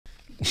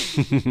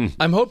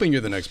I'm hoping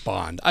you're the next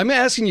Bond. I'm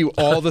asking you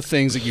all the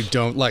things that you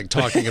don't like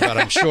talking about,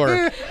 I'm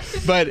sure.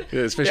 But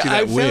yeah, especially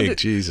that wig,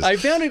 Jesus. I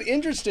found it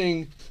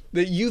interesting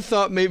that you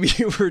thought maybe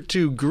you were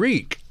too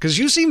Greek, because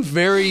you seem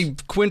very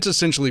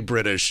quintessentially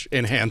British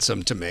and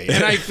handsome to me.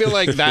 And I feel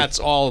like that's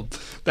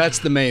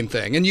the main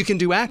thing. And you can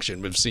do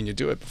action. We've seen you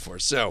do it before.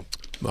 So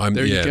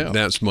there you go.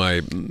 That's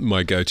my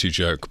go-to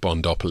joke,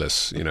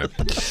 Bondopolis,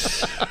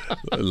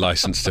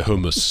 license to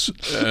hummus.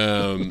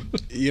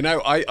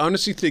 I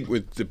honestly think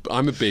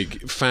I'm a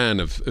big fan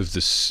of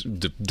this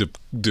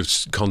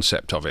the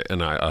concept of it,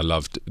 and I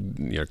loved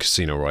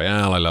Casino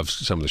Royale. I loved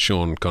some of the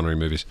Sean Connery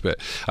movies, but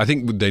I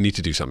think they need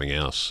to do something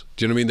else.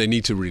 Do you know what I mean? They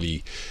need to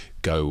really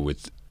go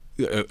with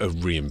a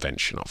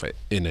reinvention of it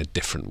in a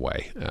different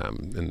way,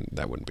 and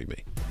that wouldn't be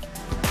me.